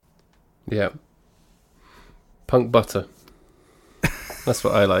 Yeah, punk butter. That's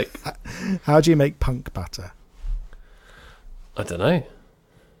what I like. How do you make punk butter? I don't know.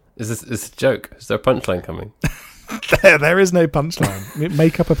 Is this a joke? Is there a punchline coming? There is no punchline.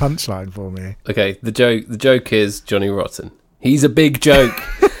 Make up a punchline for me. Okay, the joke is Johnny Rotten. He's a big joke.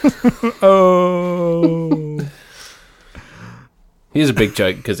 Oh. He's a big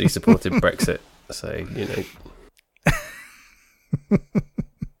joke because he supported Brexit. So,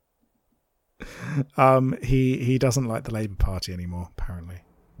 He doesn't like the Labour Party anymore, apparently.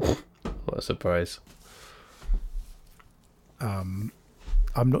 What a surprise. I'm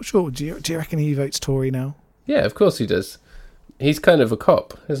not sure. Do you reckon he votes Tory now? Yeah, of course he does. He's kind of a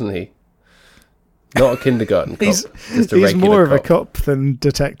cop, isn't he? Not a kindergarten cop. He's more of a cop than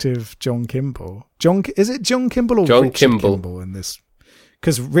Detective John Kimball. Is it John Kimball or John Richard Kimball in this?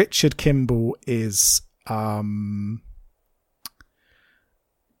 Because Richard Kimball is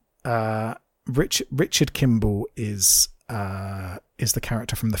Richard Kimball is the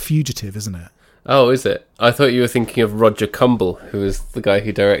character from The Fugitive, isn't it? Oh, is it? I thought you were thinking of Roger Cumble, who is the guy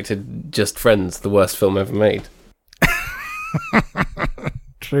who directed Just Friends, the worst film ever made.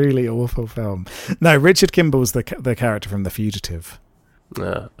 Truly awful film. No, Richard Kimball's the character from The Fugitive.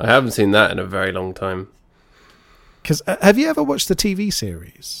 No, I haven't seen that in a very long time. Because have you ever watched the TV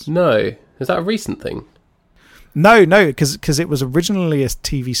series? No. Is that a recent thing? No, because it was originally a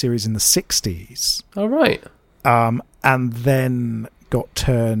TV series in the 60s. Oh, right. And then got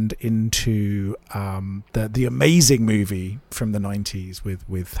turned into the amazing movie from the 90s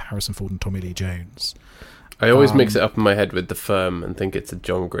with Harrison Ford and Tommy Lee Jones. I always mix it up in my head with The Firm and think it's a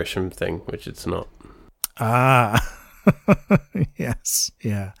John Grisham thing, which it's not. Yes,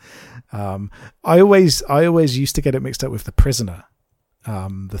 yeah. I always used to get it mixed up with The Prisoner,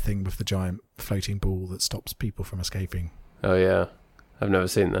 the thing with the giant floating ball that stops people from escaping. Oh yeah, I've never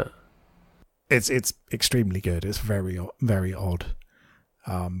seen that. It's extremely good. It's very very odd,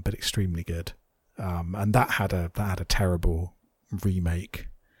 but extremely good. And that had a terrible remake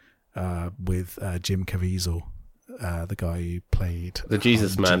with Jim Caviezel, the guy who played the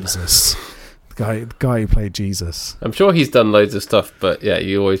Jesus Man. Jesus. The guy who played Jesus. I'm sure he's done loads of stuff, but yeah,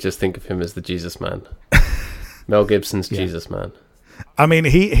 you always just think of him as the Jesus man. Mel Gibson's Jesus man. I mean,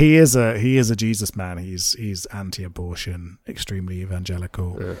 he is a Jesus man. He's anti-abortion, extremely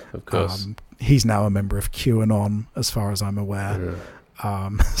evangelical. Yeah, of course. He's now a member of QAnon, as far as I'm aware.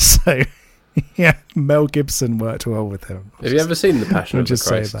 So yeah, Mel Gibson worked well with him. Have you ever seen The Passion of the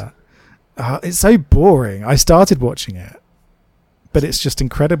Christ? Say that. It's so boring. I started watching it, but it's just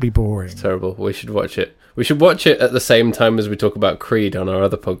incredibly boring. It's terrible. We should watch it. We should watch it at the same time as we talk about Creed on our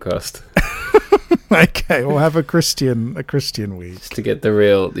other podcast. Okay, we'll have a Christian week. Just to get the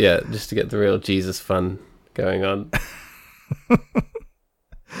real Jesus fun going on.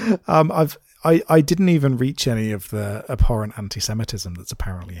 I didn't even reach any of the abhorrent anti-Semitism that's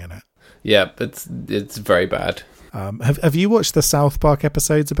apparently in it. Yeah, it's very bad. Have you watched the South Park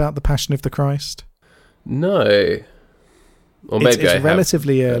episodes about the Passion of the Christ? No. Or maybe it's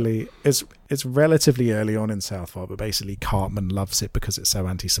relatively early. It's relatively early on in South Park, but basically Cartman loves it because it's so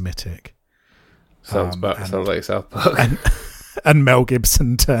anti-Semitic. Sounds like South Park. And Mel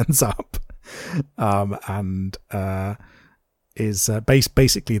Gibson turns up, is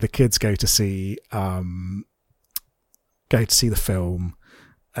basically the kids go to see the film,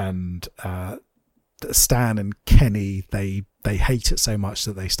 and Stan and Kenny they hate it so much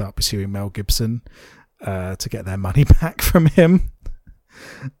that they start pursuing Mel Gibson to get their money back from him.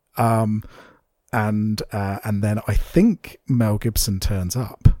 And then I think Mel Gibson turns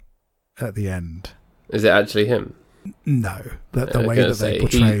up at the end. Is it actually him? No, the way that they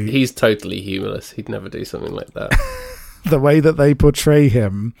portray... He's totally humorless. He'd never do something like that. The way that they portray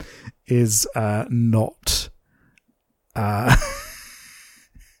him is not...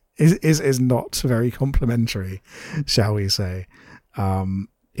 is not very complimentary, shall we say.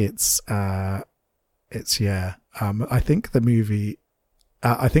 It's I think the movie...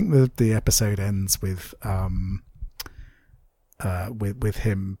 I think the episode ends with him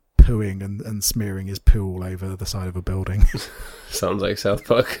pooing and smearing his poo all over the side of a building. Sounds like South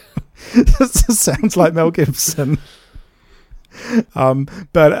Park. Sounds like Mel Gibson.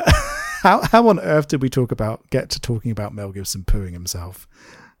 But how on earth did we get to talking about Mel Gibson pooing himself?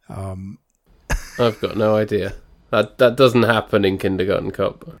 I've got no idea. That doesn't happen in Kindergarten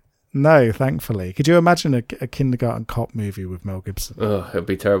Cop. No, thankfully. Could you imagine a Kindergarten Cop movie with Mel Gibson? Oh, it'd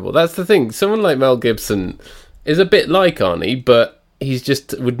be terrible. That's the thing. Someone like Mel Gibson is a bit like Arnie, but he's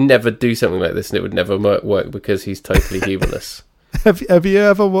just would never do something like this, and it would never work because he's totally humorless. Have you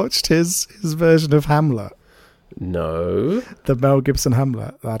ever watched his version of Hamlet? No. The Mel Gibson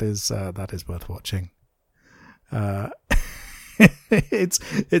Hamlet. That is worth watching.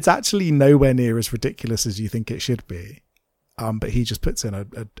 It's actually nowhere near as ridiculous as you think it should be. But he just puts in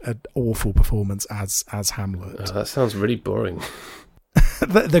an awful performance as Hamlet. Oh, that sounds really boring.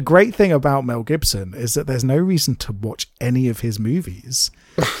 The great thing about Mel Gibson is that there's no reason to watch any of his movies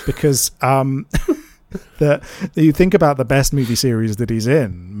because you think about the best movie series that he's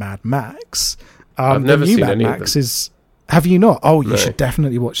in, Mad Max. I've never seen Mad any Max of them. Have you not? Oh, you No. should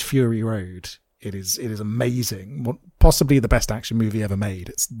definitely watch Fury Road. It is amazing. Possibly the best action movie ever made.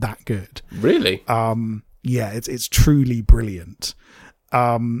 It's that good. Really? Yeah, it's truly brilliant.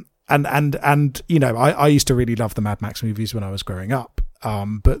 And you know, I used to really love the Mad Max movies when I was growing up.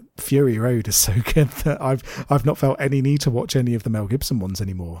 But Fury Road is so good that I've not felt any need to watch any of the Mel Gibson ones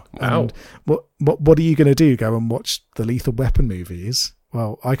anymore. Wow. And what are you going to do? Go and watch the Lethal Weapon movies?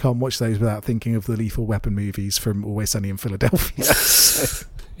 Well, I can't watch those without thinking of the Lethal Weapon movies from Always Sunny in Philadelphia. So.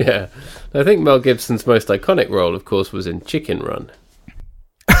 Yeah. I think Mel Gibson's most iconic role, of course, was in Chicken Run.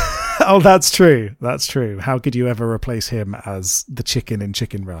 Oh, that's true. That's true. How could you ever replace him as the chicken in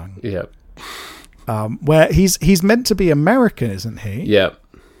Chicken Run? Yeah. Where he's meant to be American, isn't he? Yeah.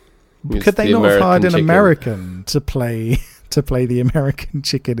 Could they not have hired an American to play the American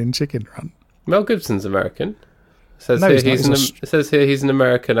chicken in Chicken Run? Mel Gibson's American. It says here he's an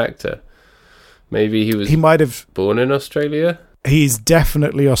American actor. Maybe he might have born in Australia. He's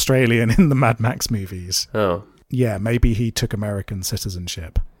definitely Australian in the Mad Max movies. Oh. Yeah, maybe he took American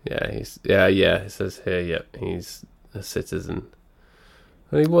citizenship. Yeah, it says here, he's a citizen.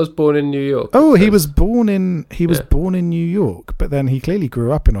 And he was born in New York. Oh, he was born in New York, but then he clearly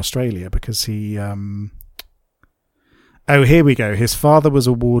grew up in Australia because he Oh, here we go. His father was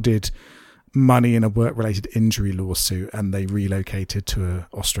awarded money in a work-related injury lawsuit and they relocated to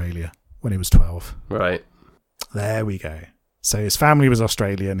Australia when he was 12. Right. There we go. So his family was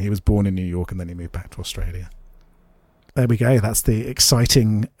Australian, he was born in New York and then he moved back to Australia. There we go. That's the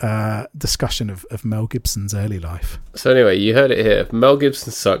exciting discussion of Mel Gibson's early life. So anyway, you heard it here. Mel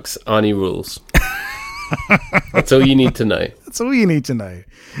Gibson sucks, Arnie rules. That's all you need to know. That's all you need to know.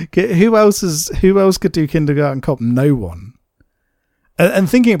 Who else could do Kindergarten Cop? No one. And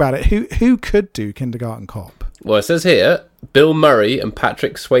thinking about it, who could do Kindergarten Cop? Well, it says here, Bill Murray and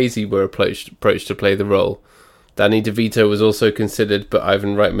Patrick Swayze were approached to play the role. Danny DeVito was also considered, but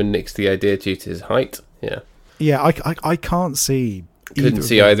Ivan Reitman nixed the idea due to his height. Yeah. Yeah, I can't see. Couldn't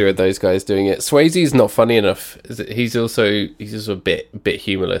see either of those guys doing it. Swayze's not funny enough. He's also a bit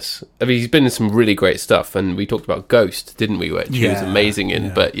humorless. I mean, he's been in some really great stuff, and we talked about Ghost, didn't we? Which he was amazing in.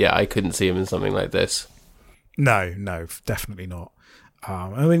 Yeah. But yeah, I couldn't see him in something like this. No, definitely not.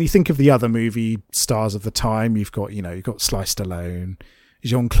 And when you think of the other movie stars of the time, you've got Sly Stallone,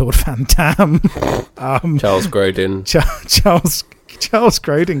 Jean-Claude Van Damme, Charles Grodin. Charles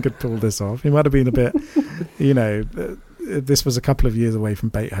Grodin could pull this off. He might have been a bit, this was a couple of years away from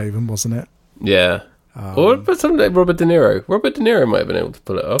Beethoven, wasn't it? Yeah. But someday Robert De Niro. Robert De Niro might have been able to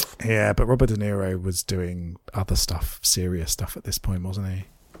pull it off. Yeah, but Robert De Niro was doing other stuff, serious stuff at this point, wasn't he?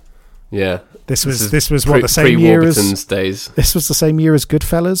 Yeah. This was what, the same year as days. This was the same year as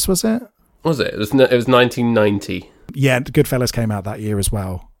Goodfellas, was it? Was it? It was 1990. Yeah, Goodfellas came out that year as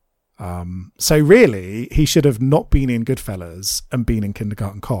well. So really, he should have not been in Goodfellas and been in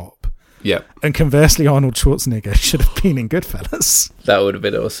Kindergarten Cop. Yeah. And conversely, Arnold Schwarzenegger should have been in Goodfellas. That would have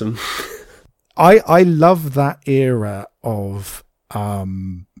been awesome. I love that era of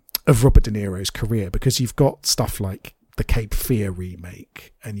Robert De Niro's career, because you've got stuff like the Cape Fear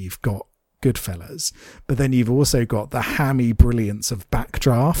remake and you've got Goodfellas, but then you've also got the hammy brilliance of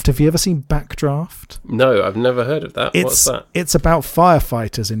Backdraft. Have you ever seen Backdraft? No, I've never heard of that. What's that? It's about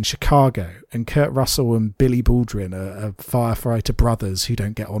firefighters in Chicago, and Kurt Russell and Billy Baldwin are firefighter brothers who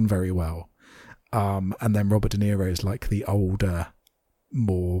don't get on very well. And then Robert De Niro is like the older,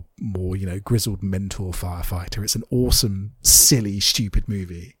 more grizzled mentor firefighter. It's an awesome, silly, stupid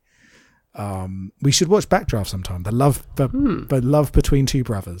movie. We should watch Backdraft sometime. The love between two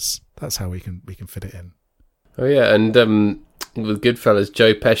brothers. That's how we can fit it in. Oh yeah, and with Goodfellas,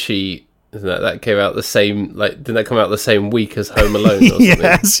 Joe Pesci, isn't that came out the same? Didn't that come out the same week as Home Alone? Or something?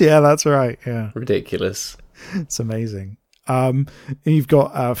 Yes, yeah, that's right. Yeah, ridiculous. It's amazing. And you've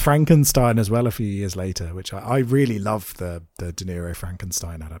got Frankenstein as well a few years later, which I really love the De Niro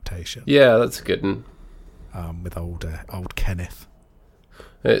Frankenstein adaptation. Yeah, that's a good one. With old Kenneth.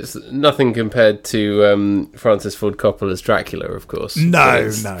 It's nothing compared to Francis Ford Coppola's Dracula, of course.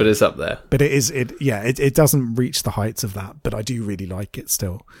 No. But it's up there. But it doesn't reach the heights of that, but I do really like it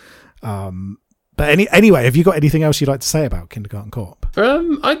still. But anyway, have you got anything else you'd like to say about Kindergarten Cop?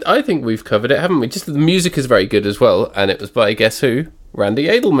 I think we've covered it, haven't we? Just the music is very good as well, and it was by, guess who? Randy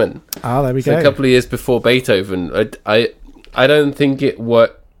Edelman. Ah, there we go. A couple of years before Beethoven. I don't think it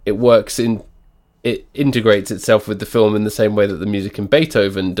works in... It integrates itself with the film in the same way that the music in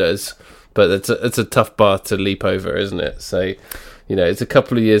Beethoven does, but it's a tough bar to leap over, isn't it? So, it's a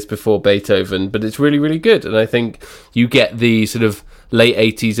couple of years before Beethoven, but it's really, really good. And I think you get the sort of late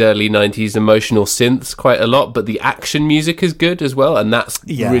 80s, early 90s emotional synths quite a lot, but the action music is good as well, and that's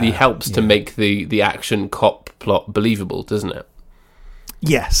really helps to make the action cop plot believable, doesn't it?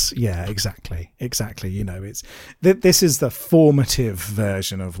 Yes, yeah, exactly. It's this is the formative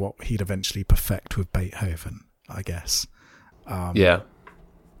version of what he'd eventually perfect with Beethoven, I guess. But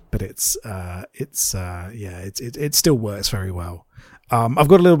it still works very well. I've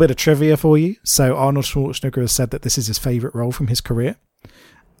got a little bit of trivia for you. So Arnold Schwarzenegger has said that this is his favourite role from his career,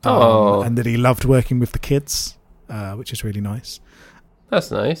 and that he loved working with the kids, which is really nice.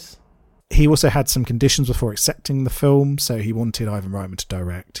 That's nice. He also had some conditions before accepting the film, so he wanted Ivan Reitman to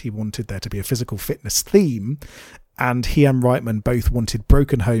direct. He wanted there to be a physical fitness theme, and he and Reitman both wanted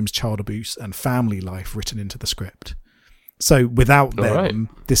broken homes, child abuse, and family life written into the script. So without them,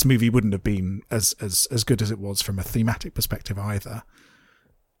 this movie wouldn't have been as good as it was from a thematic perspective either.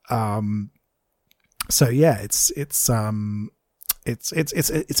 So yeah, it's a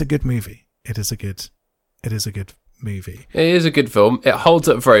good movie. It is a good movie. It is a good film. It holds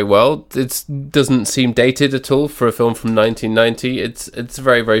up very well. It doesn't seem dated at all for a film from 1990. It's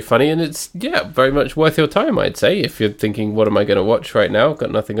very, very funny, and it's very much worth your time, I'd say. If you're thinking, what am I going to watch right now?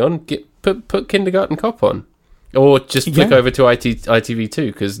 Got nothing on. Put Kindergarten Cop on, or just flick over to ITV2,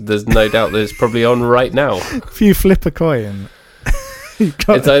 because there's no doubt that it's probably on right now. If you flip a coin,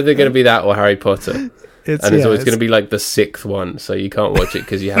 it's either going to be that or Harry Potter. It's always going to be like the sixth one, so you can't watch it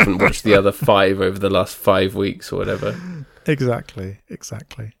because you haven't watched the other 5 over the last 5 weeks or whatever. Exactly.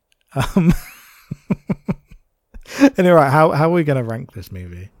 Anyway, how are we going to rank this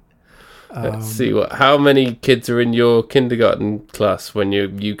movie? Let's see how many kids are in your kindergarten class when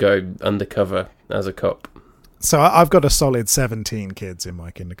you go undercover as a cop. So I've got a solid 17 kids in my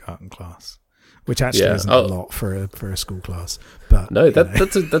kindergarten class. which actually Yeah. isn't a lot for a school class. But No,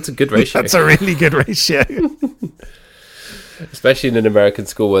 that's a good ratio. that's a really good ratio. Especially in an American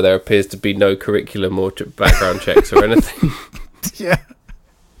school where there appears to be no curriculum or background checks or anything. Yeah.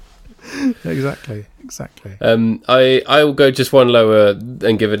 Exactly. I will go just one lower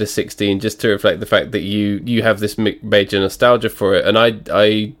and give it a 16, just to reflect the fact that you have this major nostalgia for it, and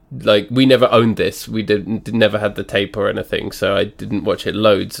I like, we never owned this. We never had the tape or anything, so I didn't watch it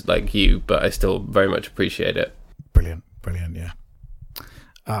loads like you, but I still very much appreciate it. Brilliant, yeah.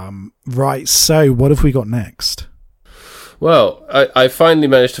 Right, so what have we got next? Well, I finally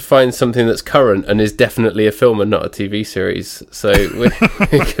managed to find something that's current and is definitely a film and not a TV series. So we're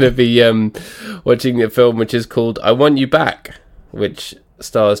going to be watching a film which is called I Want You Back, which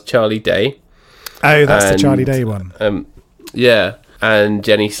stars Charlie Day. Oh, that's the Charlie Day one. Yeah, and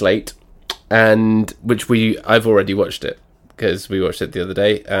Jenny Slate, and I've already watched it because we watched it the other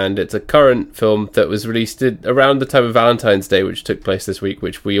day, and it's a current film that was released around the time of Valentine's Day, which took place this week,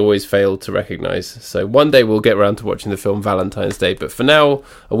 which we always fail to recognise. So one day we'll get around to watching the film Valentine's Day, but for now,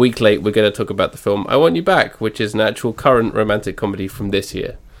 a week late, we're going to talk about the film I Want You Back, which is an actual current romantic comedy from this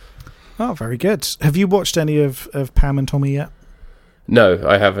year. Oh, very good. Have you watched any of Pam and Tommy yet? No,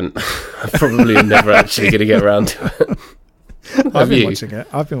 I haven't. I'm probably never actually going to get around to it. I've been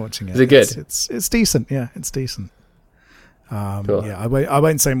watching it. Is it good? It's decent. Yeah, it's decent. Cool. Yeah, I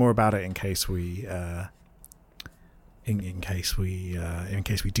won't say more about it in case we in case we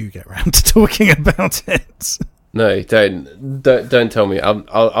do get around to talking about it. No, don't tell me.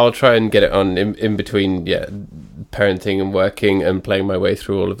 I'll try and get it on in between. Yeah, parenting and working and playing my way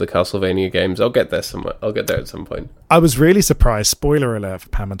through all of the Castlevania games. I'll get there somewhere. I'll get there at some point. I was really surprised. Spoiler alert for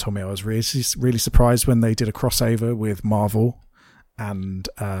Pam and Tommy. I was really surprised when they did a crossover with Marvel, and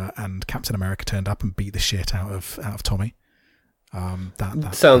Captain America turned up and beat the shit out of Tommy.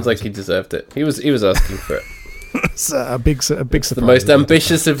 That sounds like he deserved it. He was asking for it. It's a big surprise. The most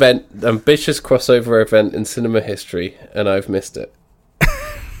ambitious crossover event in cinema history, and I've missed it.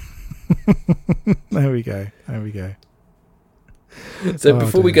 There we go. So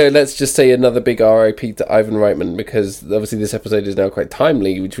before we go, let's just say another big RIP to Ivan Reitman, because obviously this episode is now quite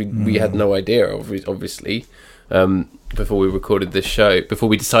timely, which we had no idea of, obviously, before we recorded this show, before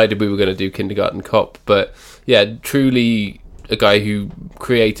we decided we were going to do Kindergarten Cop. But yeah, truly a guy who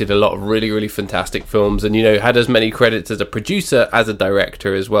created a lot of really, really fantastic films, and, you know, had as many credits as a producer as a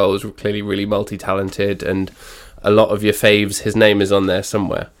director as well. Was clearly really multi-talented, and a lot of your faves, his name is on there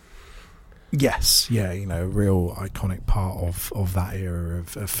somewhere. Yes, yeah, you know, real iconic part of that era of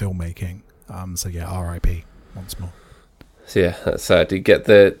filmmaking. So yeah, R.I.P. once more. So yeah, that's sad. You get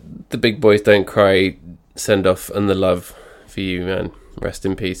the Big Boys Don't Cry send off and the love for you, man. Rest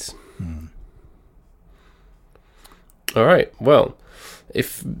in peace. All right. Well,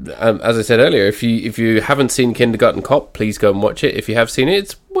 if as I said earlier, if you haven't seen Kindergarten Cop, please go and watch it. If you have seen it,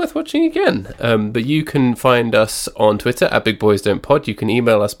 it's worth watching again. But you can find us on Twitter at Big Boys Don't Pod. You can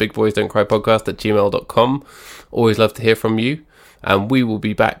email us bigboysdon'tcrypodcast@gmail.com. Always love to hear from you, and we will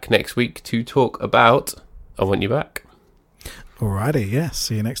be back next week to talk about I Want You Back. Alrighty, yes.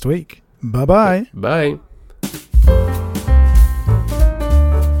 See you next week. Bye-bye. Bye.